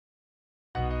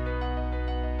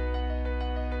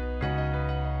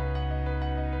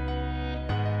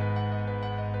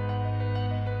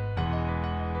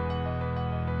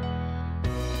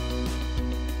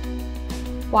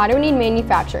Why do we need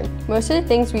manufacturing? Most of the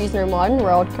things we use in our modern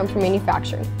world come from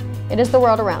manufacturing. It is the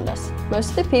world around us.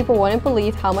 Most of the people wouldn't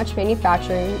believe how much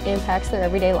manufacturing impacts their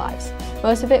everyday lives.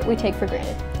 Most of it we take for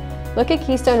granted. Look at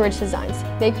Keystone Ridge Designs.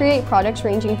 They create products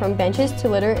ranging from benches to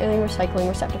litter and recycling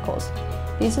receptacles.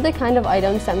 These are the kind of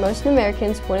items that most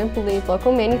Americans wouldn't believe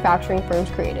local manufacturing firms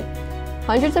created.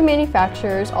 Hundreds of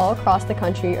manufacturers all across the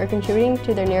country are contributing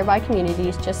to their nearby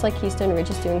communities just like Keystone Ridge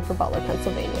is doing for Butler,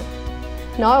 Pennsylvania.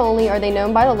 Not only are they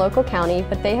known by the local county,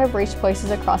 but they have reached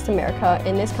places across America,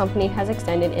 and this company has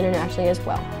extended internationally as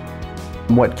well.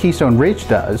 What Keystone Ridge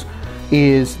does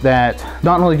is that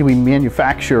not only do we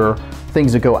manufacture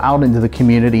things that go out into the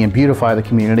community and beautify the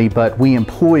community, but we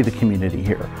employ the community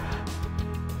here.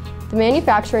 The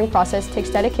manufacturing process takes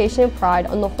dedication and pride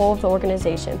on the whole of the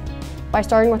organization. By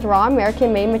starting with raw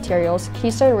American-made materials,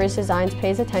 Keystone Ridge Designs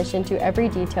pays attention to every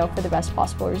detail for the best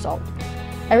possible result.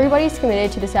 Everybody's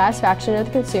committed to the satisfaction of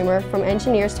the consumer, from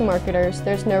engineers to marketers.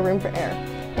 There's no room for error.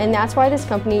 And that's why this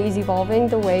company is evolving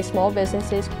the way small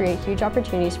businesses create huge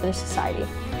opportunities for the society.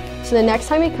 So the next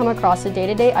time you come across a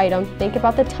day-to-day item, think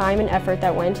about the time and effort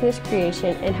that went into this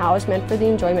creation and how it's meant for the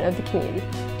enjoyment of the community.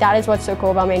 That is what's so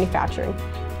cool about manufacturing.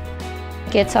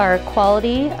 It's our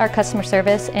quality, our customer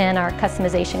service, and our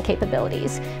customization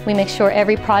capabilities. We make sure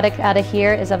every product out of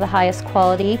here is of the highest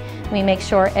quality. We make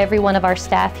sure every one of our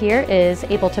staff here is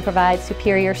able to provide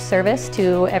superior service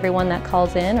to everyone that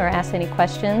calls in or asks any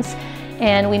questions.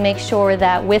 And we make sure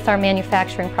that with our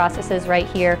manufacturing processes right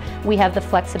here, we have the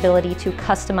flexibility to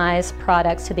customize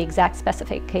products to the exact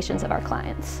specifications of our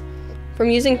clients. From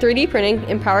using 3D printing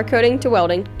and powder coating to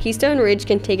welding, Keystone Ridge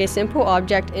can take a simple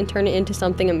object and turn it into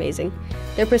something amazing.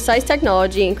 Their precise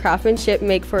technology and craftsmanship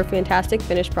make for a fantastic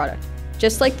finished product.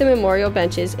 Just like the memorial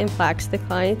benches and plaques, the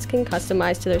clients can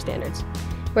customize to their standards.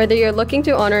 Whether you're looking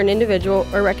to honor an individual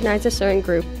or recognize a certain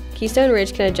group, Keystone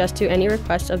Ridge can adjust to any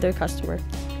request of their customer.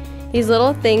 These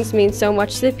little things mean so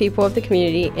much to the people of the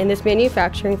community, and this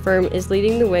manufacturing firm is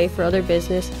leading the way for other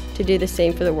business to do the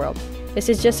same for the world. This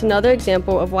is just another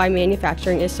example of why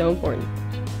manufacturing is so important.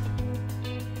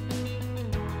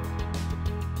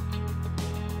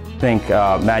 I think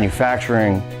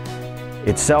manufacturing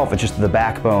itself is just the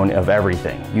backbone of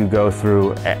everything. You go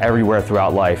through everywhere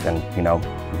throughout life and,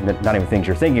 not even things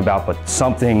you're thinking about, but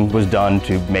something was done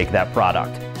to make that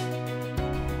product.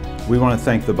 We want to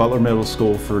thank the Butler Middle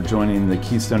School for joining the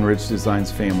Keystone Ridge Designs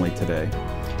family today.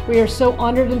 We are so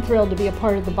honored and thrilled to be a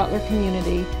part of the Butler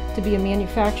community, to be a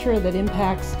manufacturer that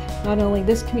impacts not only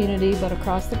this community but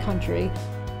across the country.